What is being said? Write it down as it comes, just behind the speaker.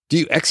Do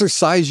you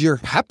exercise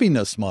your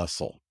happiness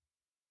muscle?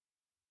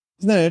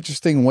 Isn't that an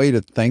interesting way to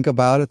think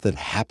about it, that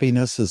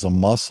happiness is a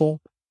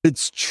muscle?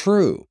 It's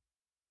true,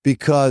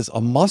 because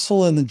a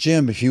muscle in the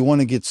gym, if you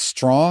want to get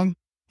strong,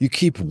 you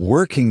keep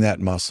working that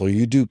muscle.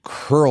 You do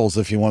curls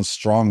if you want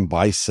strong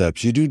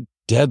biceps. You do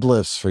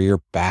deadlifts for your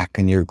back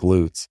and your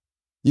glutes.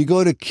 You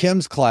go to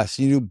Kim's class,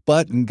 you do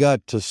butt and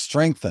gut to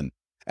strengthen.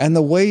 And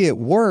the way it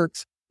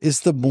works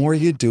is the more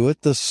you do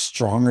it, the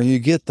stronger you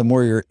get, the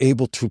more you're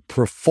able to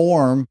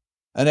perform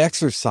an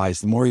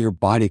exercise, the more your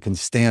body can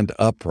stand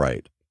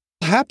upright.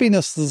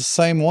 Happiness is the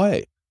same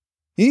way.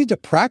 You need to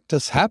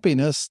practice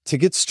happiness to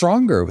get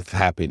stronger with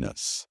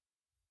happiness.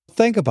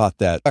 Think about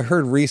that. I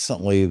heard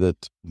recently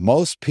that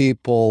most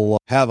people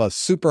have a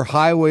super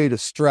highway to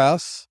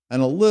stress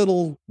and a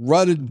little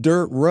rutted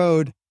dirt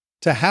road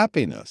to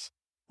happiness.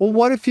 Well,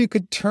 what if you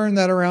could turn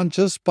that around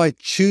just by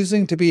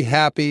choosing to be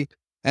happy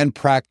and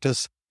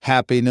practice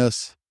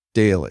happiness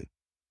daily?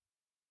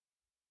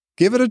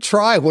 Give it a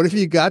try. What have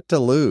you got to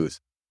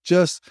lose?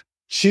 Just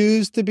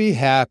choose to be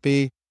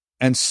happy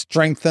and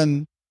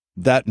strengthen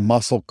that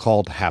muscle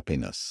called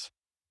happiness.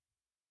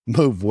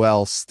 Move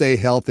well, stay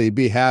healthy,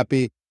 be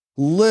happy,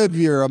 live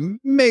your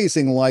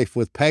amazing life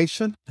with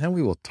passion, and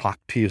we will talk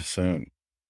to you soon.